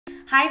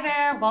Hi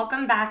there,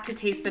 welcome back to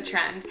Taste the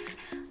Trend.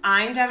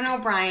 I'm Devin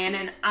O'Brien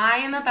and I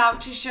am about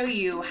to show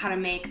you how to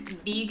make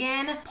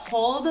vegan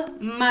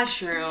pulled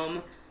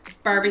mushroom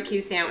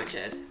barbecue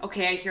sandwiches.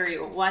 Okay, I hear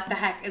you. What the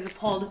heck is a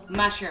pulled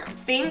mushroom?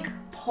 Think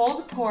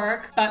pulled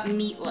pork, but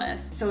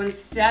meatless. So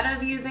instead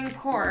of using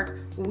pork,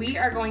 we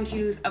are going to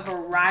use a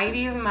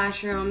variety of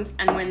mushrooms,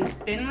 and when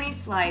thinly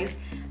sliced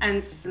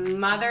and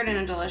smothered in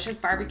a delicious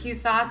barbecue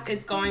sauce,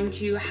 it's going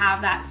to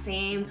have that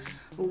same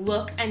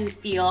look and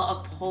feel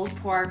of pulled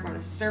pork. We're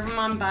gonna serve them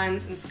on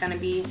buns and it's gonna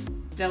be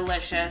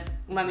delicious.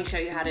 Let me show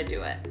you how to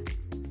do it.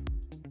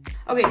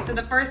 Okay, so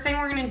the first thing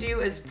we're gonna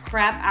do is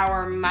prep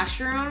our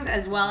mushrooms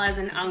as well as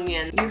an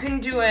onion. You can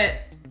do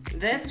it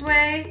this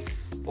way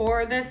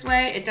or this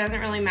way, it doesn't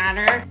really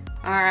matter.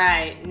 All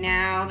right,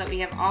 now that we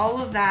have all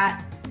of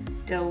that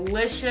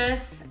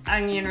delicious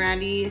onion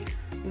ready,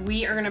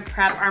 we are gonna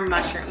prep our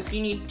mushrooms. So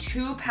you need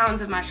 2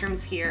 pounds of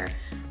mushrooms here.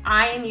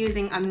 I am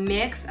using a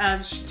mix of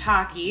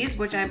shiitakes,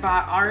 which I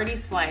bought already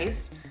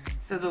sliced,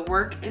 so the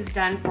work is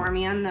done for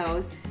me on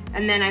those.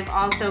 And then I've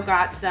also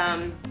got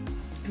some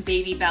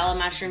baby bella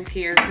mushrooms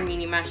here,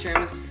 cremini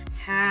mushrooms.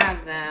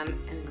 Have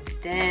them and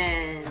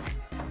then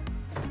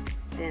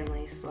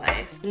thinly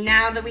sliced.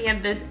 Now that we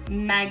have this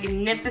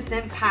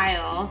magnificent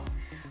pile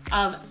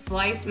of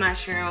sliced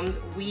mushrooms,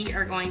 we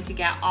are going to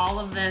get all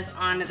of this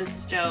onto the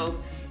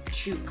stove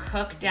to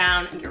cook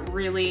down and get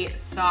really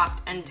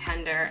soft and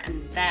tender,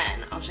 and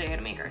then I'll show you how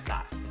to make our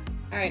sauce.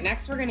 All right,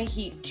 next we're gonna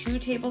heat 2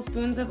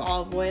 tablespoons of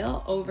olive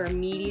oil over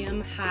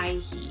medium-high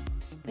heat.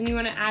 Then you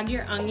wanna add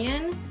your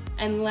onion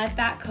and let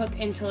that cook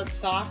until it's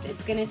soft.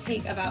 It's gonna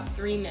take about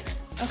 3 minutes.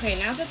 Okay,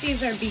 now that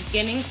these are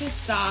beginning to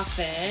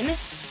soften,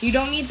 you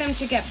don't need them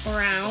to get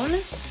brown.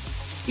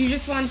 You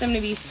just want them to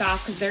be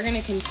soft because they're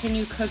gonna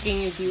continue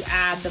cooking as you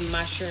add the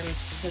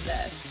mushrooms to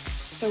this.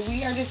 So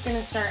we are just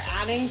gonna start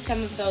adding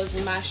some of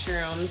those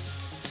mushrooms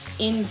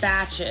in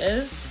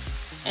batches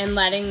and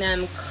letting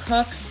them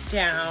cook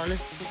down.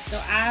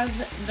 So as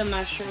the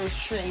mushrooms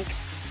shrink,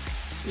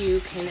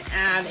 you can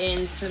add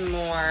in some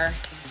more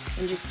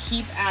and just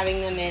keep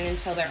adding them in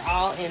until they're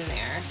all in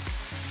there.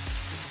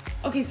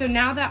 Okay, so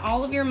now that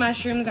all of your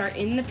mushrooms are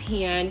in the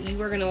pan,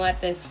 you are gonna let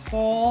this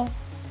whole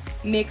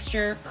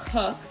mixture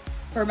cook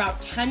for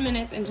about 10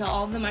 minutes until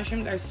all of the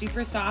mushrooms are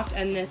super soft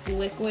and this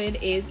liquid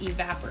is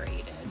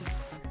evaporated.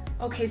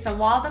 Okay, so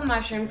while the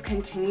mushrooms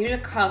continue to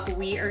cook,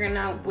 we are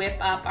gonna whip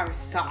up our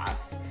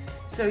sauce.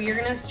 So you're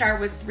gonna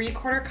start with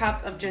 3/4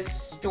 cup of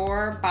just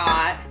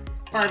store-bought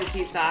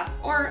barbecue sauce,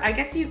 or I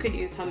guess you could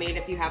use homemade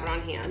if you have it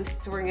on hand.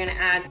 So we're gonna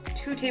add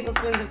 2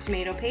 tablespoons of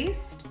tomato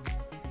paste.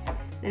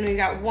 Then we've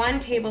got 1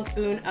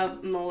 tablespoon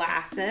of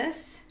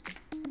molasses.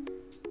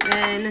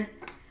 Then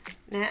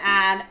I'm gonna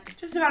add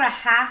just about a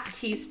 1/2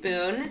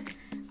 teaspoon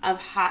of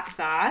hot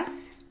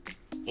sauce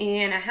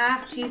and a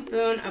 1/2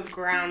 teaspoon of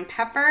ground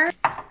pepper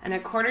and a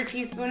 1/4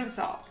 teaspoon of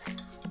salt.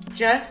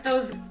 Just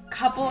those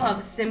couple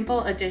of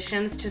simple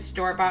additions to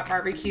store-bought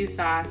barbecue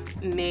sauce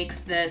makes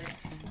this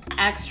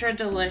extra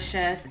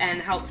delicious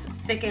and helps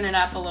thicken it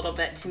up a little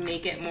bit to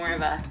make it more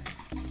of a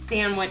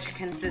sandwich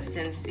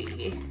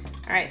consistency.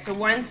 All right, so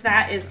once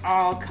that is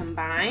all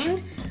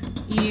combined,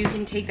 you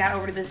can take that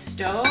over to the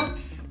stove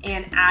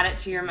and add it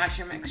to your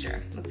mushroom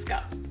mixture. Let's go.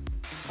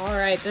 All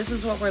right, this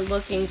is what we're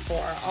looking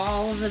for.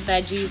 All of the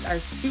veggies are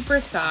super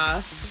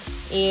soft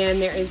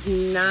and there is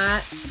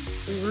not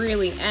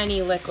really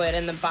any liquid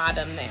in the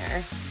bottom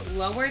there.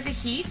 Lower the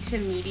heat to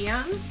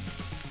medium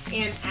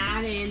and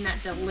add in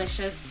that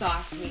delicious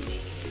sauce we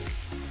made.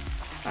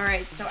 All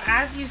right, so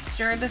as you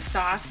stir the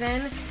sauce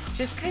in,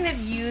 just kind of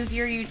use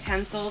your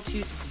utensil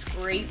to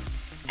scrape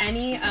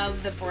any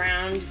of the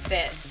browned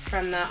bits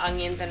from the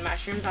onions and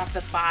mushrooms off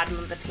the bottom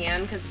of the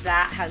pan, because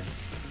that has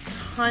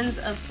tons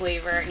of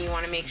flavor and you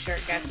want to make sure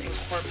it gets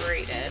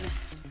incorporated.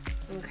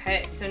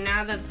 Okay, so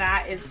now that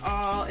that is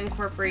all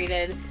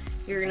incorporated,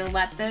 you're gonna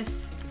let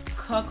this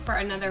cook for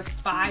another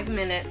 5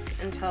 minutes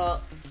until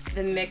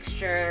the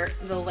mixture,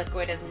 the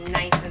liquid, is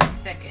nice and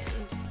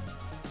thickened.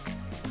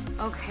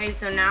 Okay,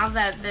 so now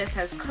that this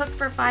has cooked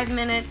for 5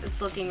 minutes, it's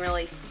looking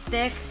really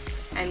thick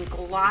and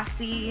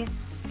glossy.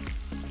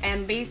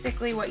 And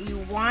basically what you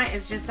want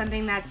is just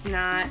something that's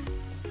not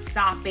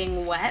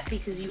sopping wet,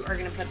 because you are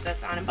gonna put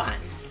this on a bun.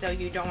 So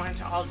you don't want it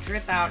to all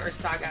drip out or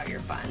sog out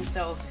your bun.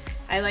 So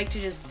I like to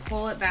just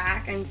pull it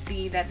back and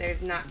see that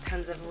there's not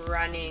tons of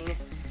running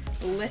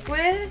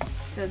liquid.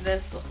 So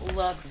this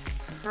looks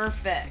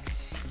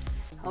perfect.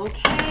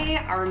 Okay,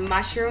 our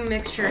mushroom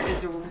mixture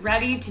is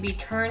ready to be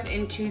turned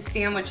into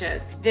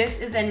sandwiches. This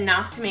is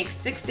enough to make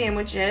 6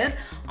 sandwiches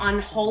on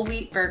whole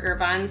wheat burger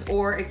buns,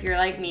 or if you're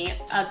like me,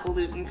 a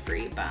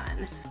gluten-free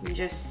bun. You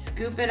just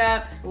scoop it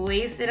up,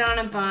 place it on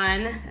a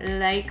bun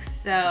like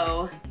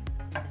so,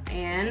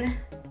 and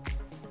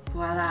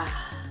voila.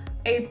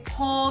 A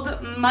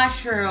pulled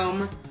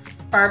mushroom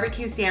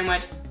barbecue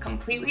sandwich,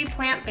 completely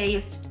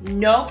plant-based,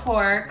 no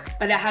pork,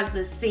 but it has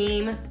the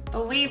same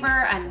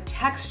flavor and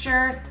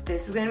texture.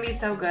 This is gonna be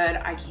so good.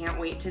 I can't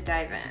wait to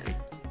dive in.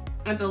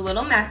 It's a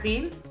little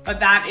messy, but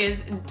that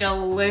is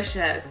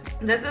delicious.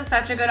 This is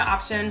such a good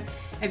option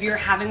if you're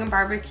having a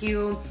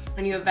barbecue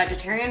and you have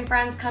vegetarian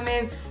friends come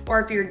in, or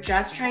if you're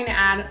just trying to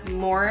add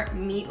more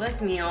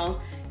meatless meals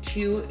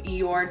to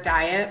your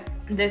diet.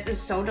 This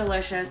is so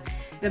delicious.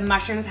 The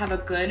mushrooms have a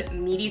good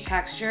meaty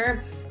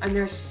texture and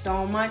there's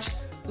so much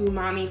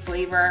umami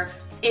flavor.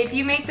 If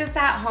you make this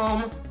at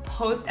home,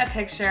 post a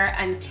picture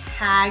and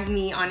tag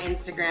me on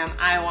Instagram.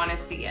 I wanna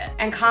see it.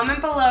 And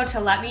comment below to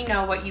let me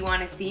know what you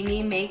wanna see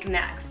me make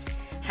next.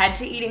 Head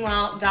to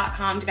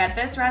eatingwell.com to get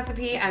this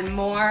recipe and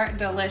more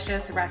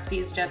delicious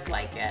recipes just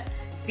like it.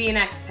 See you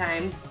next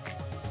time.